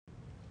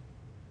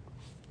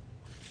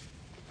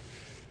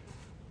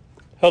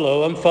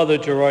Hello, I'm Father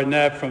Gerard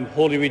Knapp from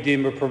Holy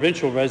Redeemer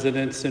Provincial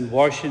Residence in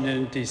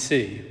Washington,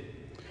 D.C.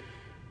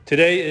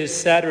 Today is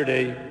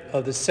Saturday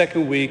of the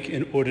second week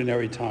in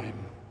Ordinary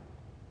Time.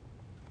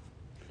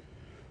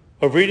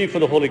 A reading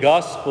from the Holy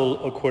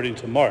Gospel according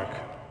to Mark.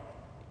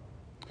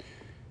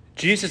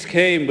 Jesus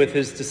came with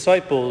his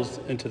disciples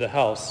into the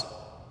house.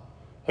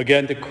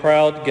 Again, the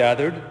crowd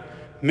gathered,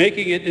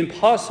 making it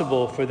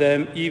impossible for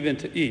them even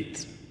to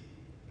eat.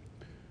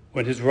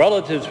 When his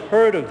relatives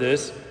heard of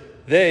this,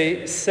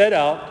 they set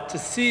out to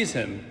seize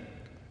him,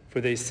 for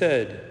they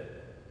said,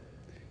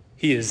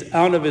 "He is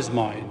out of his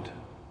mind."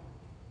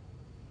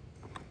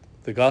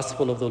 The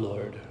Gospel of the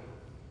Lord.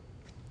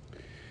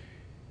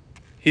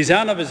 He's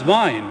out of his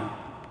mind.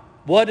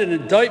 What an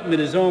indictment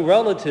his own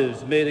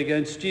relatives made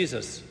against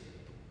Jesus.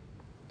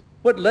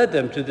 What led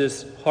them to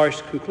this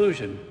harsh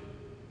conclusion?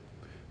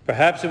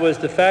 Perhaps it was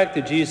the fact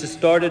that Jesus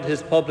started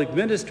his public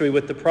ministry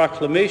with the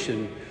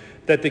proclamation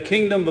that the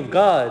kingdom of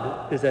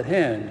God is at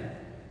hand.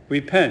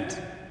 Repent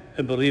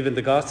and believe in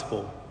the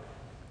gospel.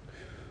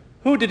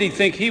 Who did he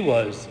think he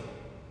was?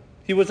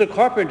 He was a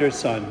carpenter's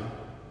son.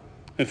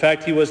 In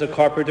fact, he was a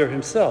carpenter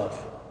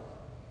himself.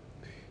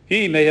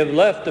 He may have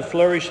left a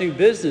flourishing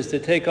business to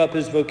take up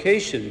his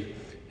vocation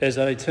as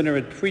an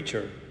itinerant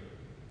preacher.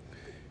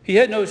 He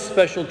had no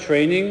special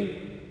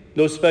training,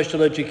 no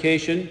special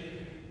education,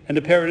 and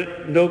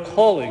apparently no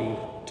calling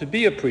to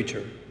be a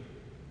preacher.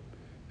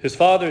 His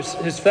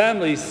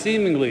family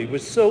seemingly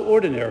was so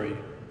ordinary.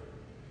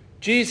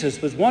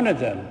 Jesus was one of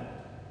them,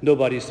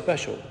 nobody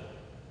special.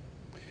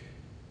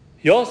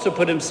 He also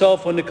put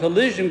himself on a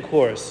collision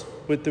course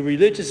with the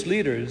religious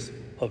leaders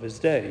of his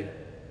day.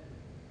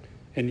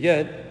 And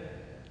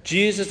yet,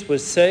 Jesus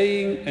was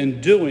saying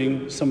and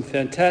doing some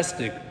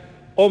fantastic,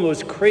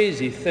 almost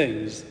crazy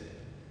things.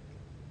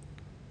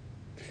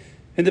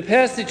 In the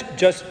passage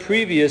just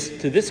previous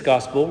to this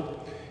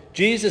gospel,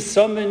 Jesus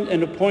summoned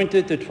and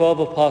appointed the 12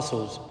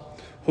 apostles,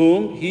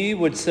 whom he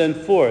would send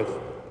forth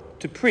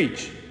to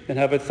preach and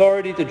have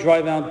authority to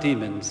drive out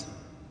demons.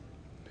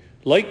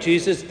 Like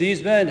Jesus,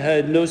 these men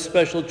had no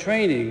special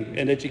training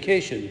and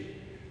education.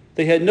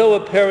 They had no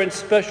apparent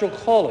special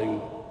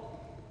calling.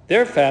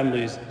 Their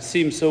families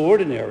seemed so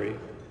ordinary.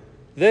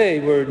 They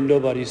were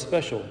nobody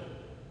special.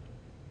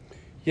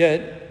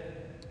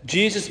 Yet,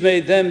 Jesus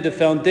made them the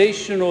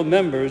foundational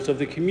members of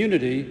the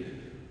community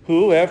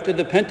who, after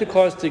the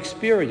Pentecost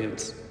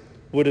experience,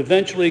 would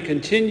eventually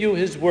continue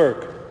his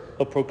work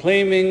of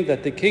proclaiming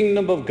that the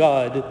kingdom of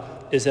God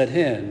is at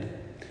hand,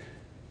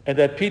 and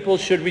that people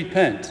should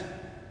repent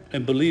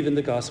and believe in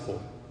the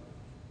gospel.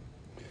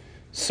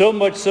 So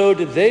much so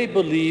did they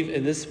believe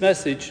in this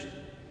message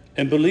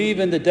and believe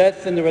in the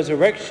death and the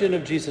resurrection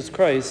of Jesus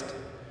Christ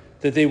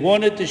that they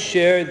wanted to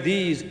share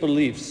these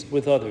beliefs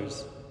with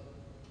others.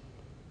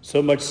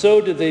 So much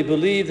so did they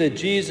believe that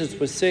Jesus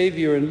was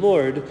Savior and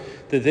Lord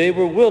that they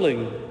were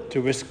willing to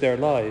risk their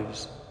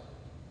lives.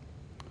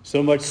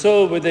 So much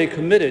so were they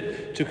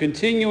committed to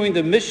continuing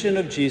the mission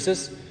of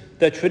Jesus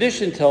that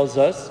tradition tells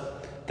us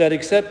that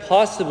except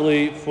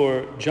possibly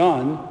for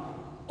John,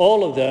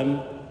 all of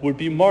them would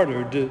be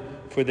martyred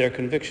for their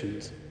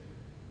convictions.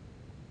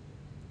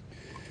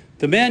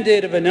 The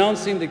mandate of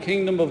announcing the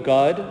kingdom of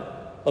God,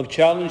 of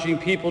challenging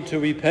people to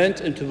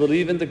repent and to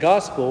believe in the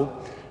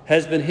gospel,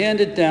 has been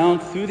handed down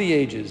through the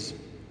ages,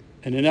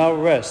 and it now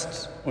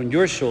rests on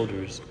your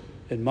shoulders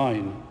and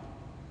mine.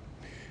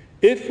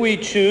 If we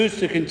choose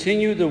to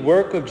continue the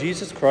work of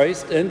Jesus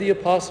Christ and the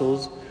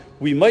apostles,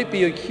 we might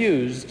be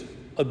accused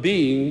of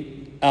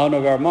being out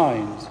of our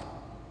minds.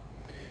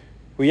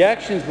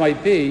 Reactions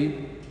might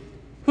be,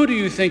 "Who do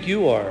you think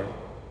you are?"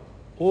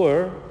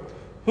 Or,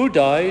 "Who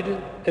died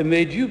and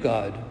made you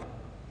God?"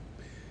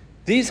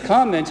 These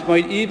comments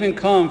might even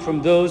come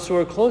from those who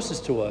are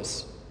closest to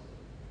us.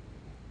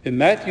 In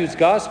Matthew's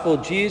Gospel,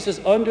 Jesus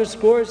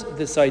underscores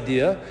this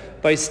idea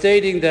by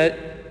stating that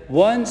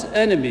one's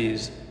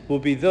enemies will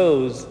be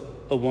those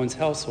of one's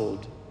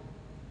household.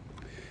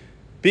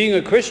 Being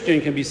a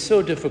Christian can be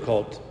so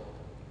difficult,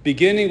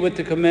 beginning with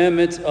the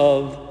commandments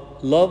of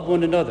love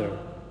one another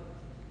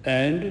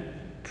and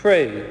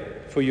pray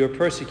for your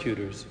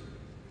persecutors.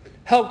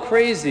 How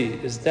crazy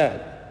is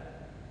that?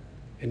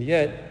 And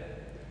yet,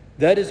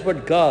 that is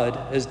what God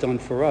has done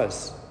for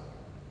us.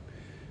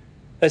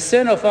 As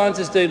St.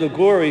 Alphonsus de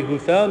Liguori, who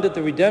founded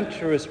the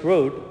Redemptorist,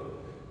 wrote,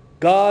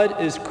 "God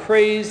is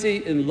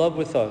crazy in love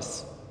with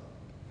us.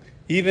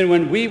 Even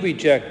when we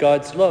reject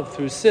God's love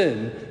through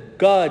sin,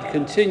 God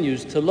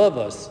continues to love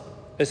us,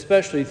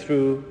 especially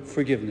through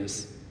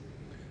forgiveness."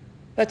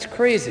 That's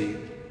crazy.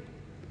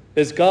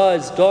 As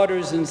God's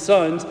daughters and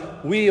sons,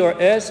 we are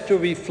asked to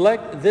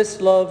reflect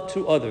this love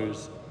to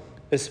others,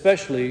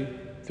 especially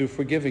through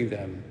forgiving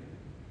them.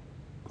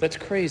 That's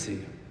crazy.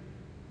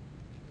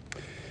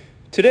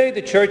 Today,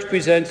 the Church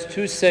presents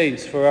two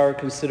saints for our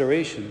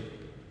consideration.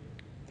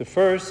 The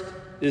first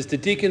is the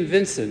Deacon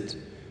Vincent,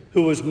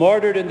 who was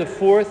martyred in the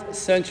 4th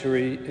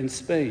century in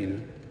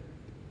Spain.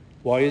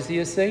 Why is he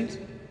a saint?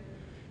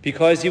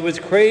 Because he was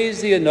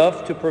crazy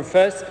enough to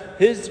profess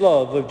his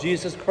love of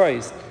Jesus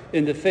Christ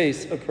in the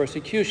face of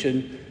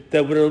persecution,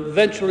 that would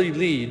eventually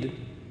lead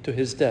to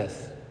his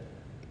death.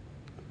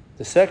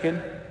 The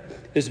second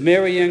is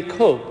Mary Ann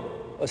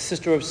Cope, a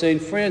sister of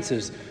St.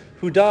 Francis,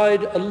 who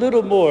died a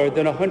little more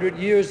than 100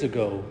 years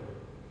ago.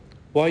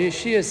 Why is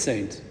she a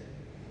saint?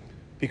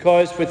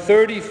 Because for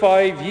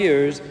 35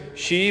 years,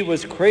 she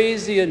was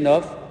crazy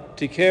enough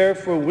to care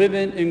for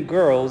women and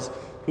girls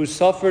who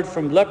suffered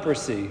from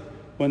leprosy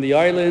on the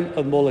island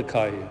of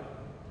Molokai.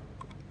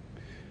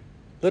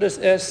 Let us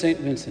ask St.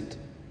 Vincent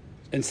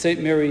and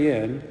St. Mary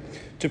Ann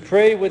to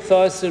pray with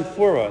us and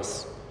for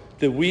us,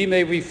 that we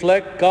may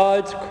reflect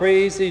God's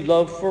crazy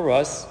love for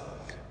us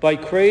by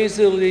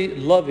crazily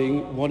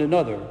loving one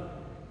another,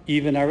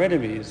 even our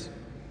enemies,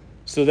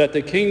 so that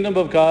the kingdom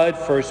of God,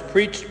 first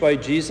preached by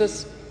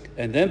Jesus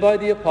and then by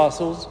the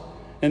apostles,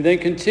 and then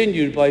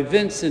continued by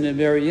Vincent and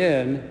Mary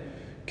Ann,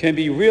 can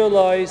be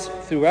realized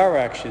through our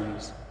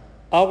actions,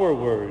 our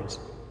words,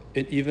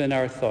 and even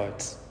our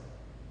thoughts.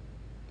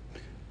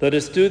 Let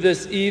us do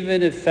this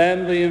even if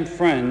family and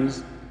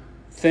friends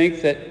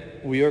think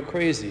that we are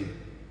crazy,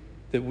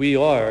 that we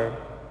are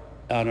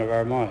out of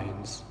our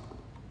minds.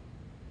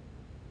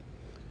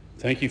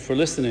 Thank you for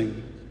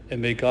listening,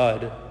 and may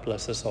God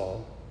bless us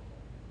all.